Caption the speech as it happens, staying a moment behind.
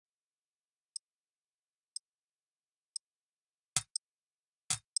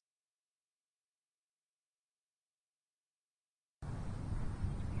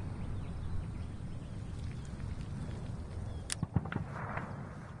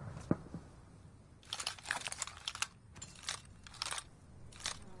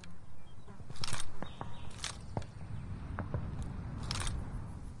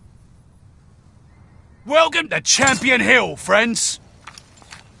Welcome to Champion Hill, friends.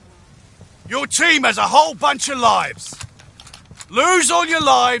 Your team has a whole bunch of lives. Lose all your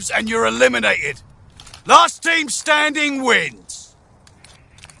lives and you're eliminated. Last team standing wins.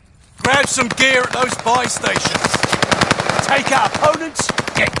 Grab some gear at those buy stations. Take out opponents,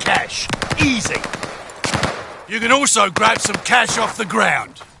 get cash. Easy. You can also grab some cash off the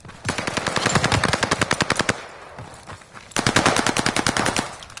ground.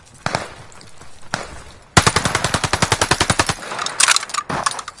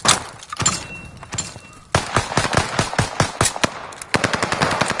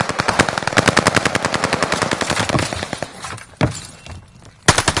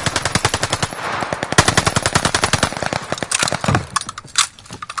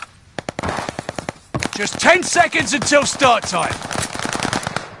 Just 10 seconds until start time.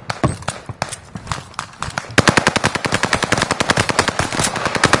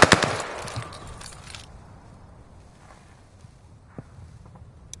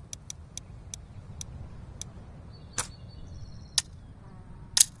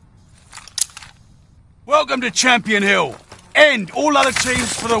 Welcome to Champion Hill. End all other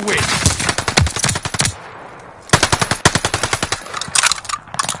teams for the win.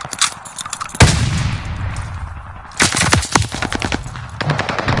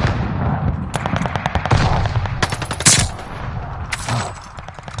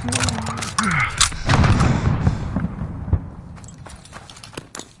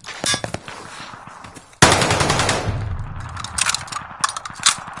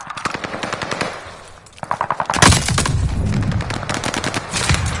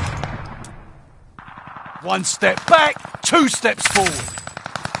 One step back, 2 steps forward.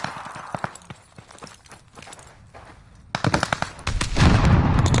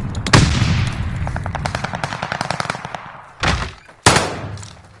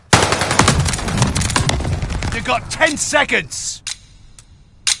 You got 10 seconds.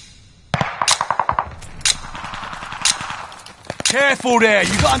 Careful there,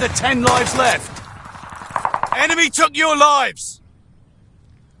 you got under 10 lives left. Enemy took your lives.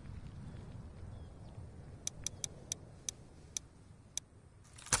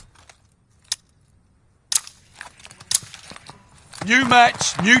 New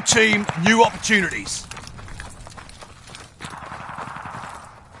match, new team, new opportunities.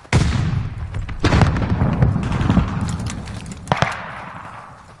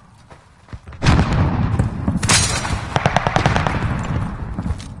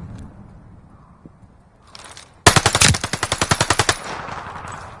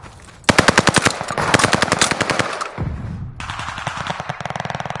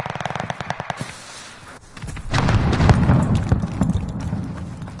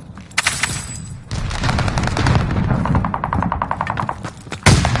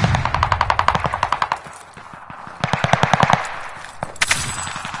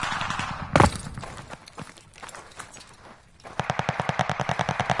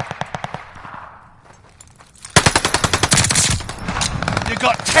 You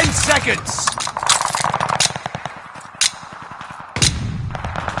got 10 seconds.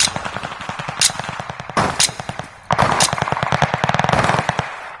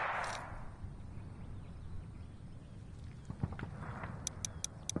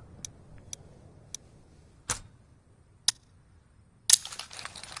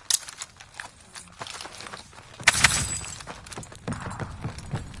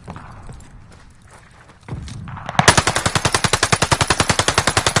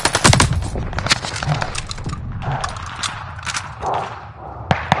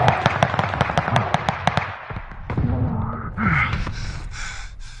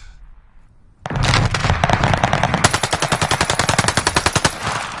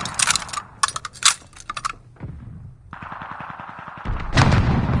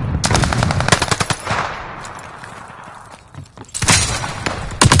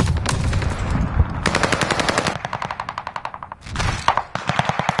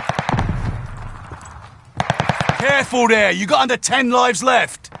 Careful there, you got under 10 lives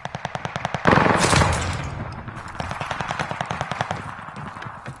left.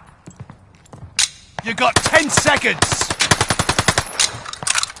 You got 10 seconds.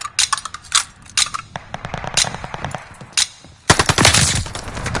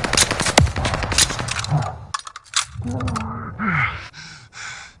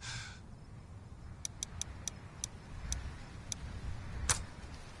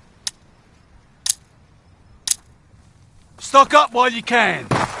 Stock up while you can.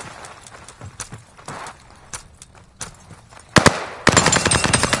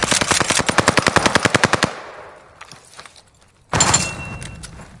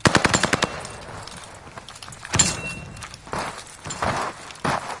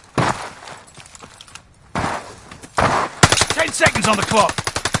 on the clock.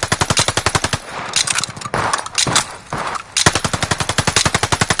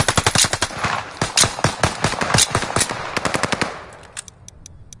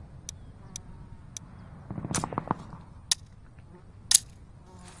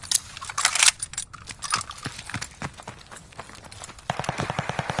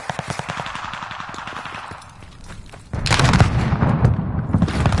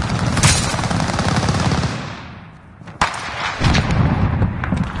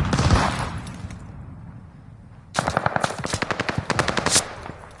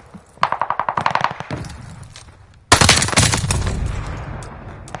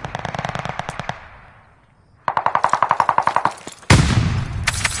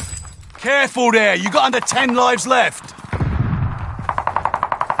 Careful there, you got under 10 lives left.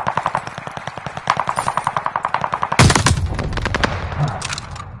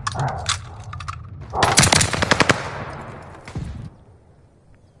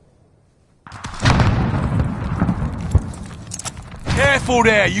 Careful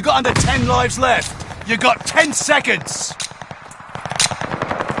there, you got under 10 lives left. You got 10 seconds.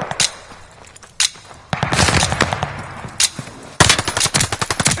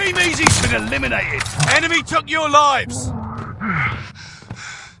 Team Easy's been eliminated. Enemy took your lives.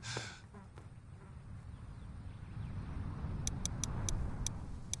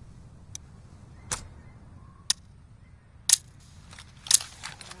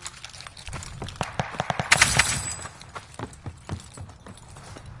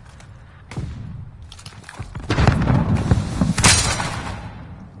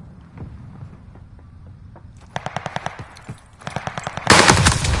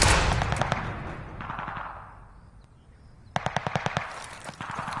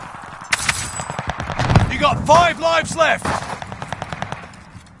 Got 5 lives left.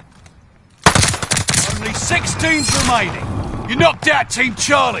 Only 6 teams remaining. You knocked out Team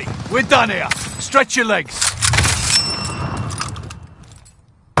Charlie. We're done here. Stretch your legs.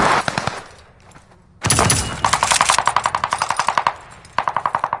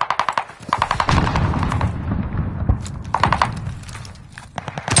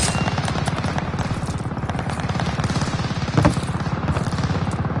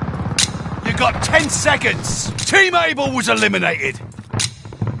 Got 10 seconds. Team Able was eliminated.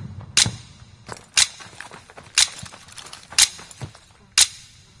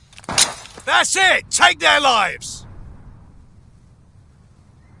 That's it. Take their lives.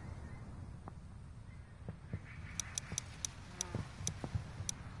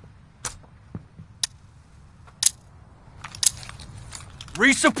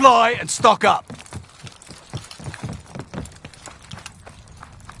 Resupply and stock up.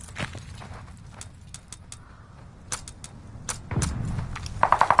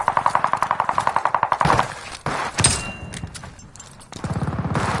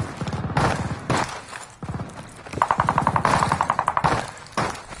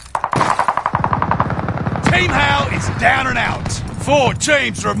 Down and out. 4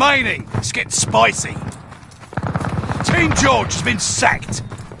 teams remaining. It's getting spicy. Team George has been sacked.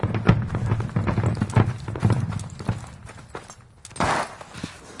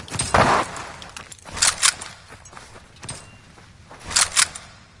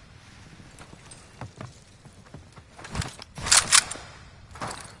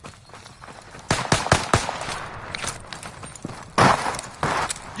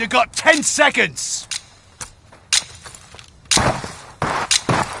 You got 10 seconds.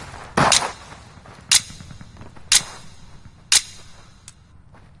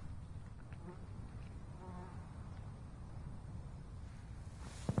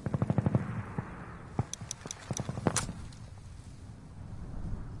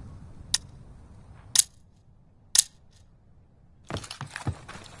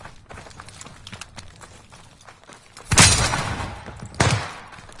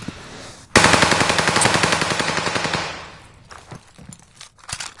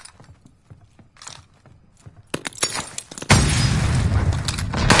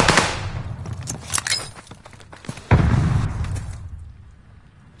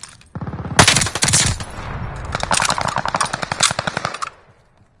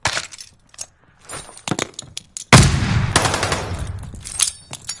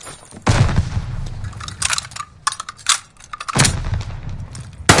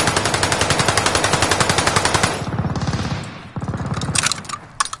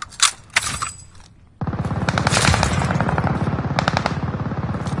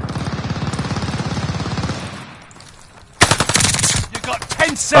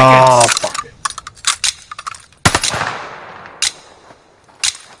 Seconds. Oh, fuck it.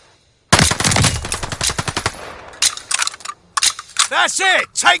 That's it!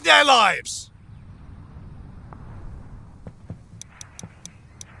 Take their lives!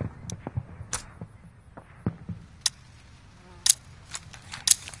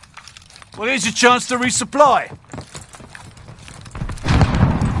 Well, here's your chance to resupply.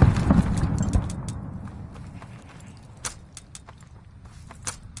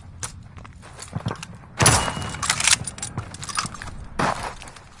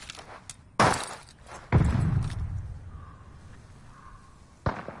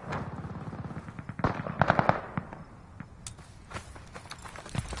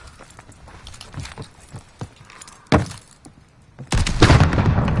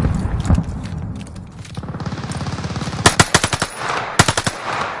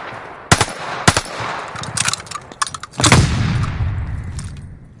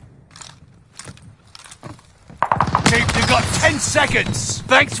 You've got 10 seconds.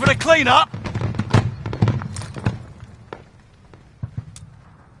 Thanks for the clean-up.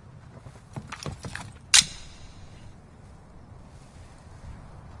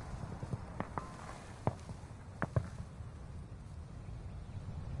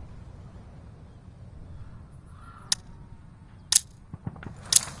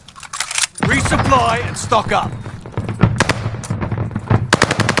 Resupply and stock up.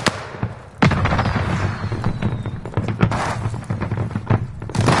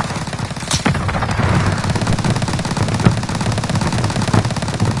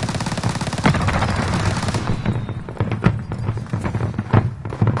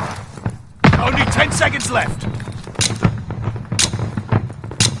 Only 10 seconds left.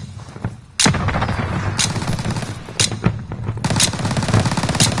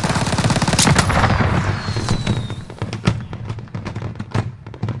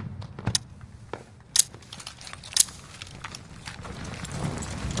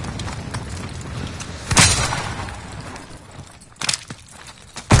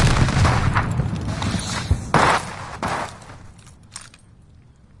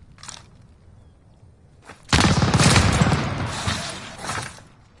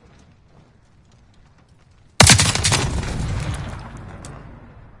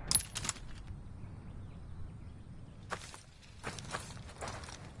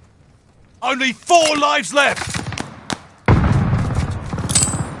 Only 4 lives left!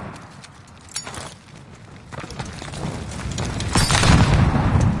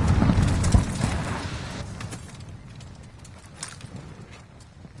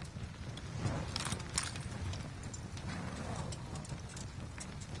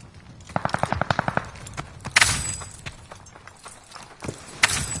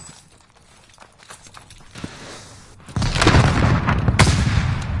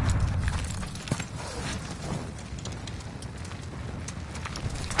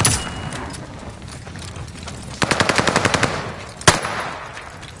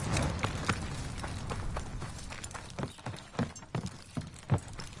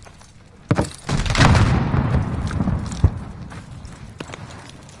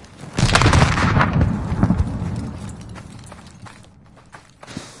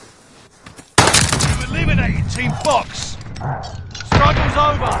 Team Fox. Struggle's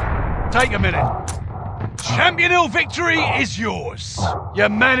over. Take a minute. Champion Hill victory is yours. You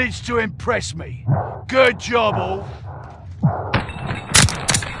managed to impress me. Good job, all.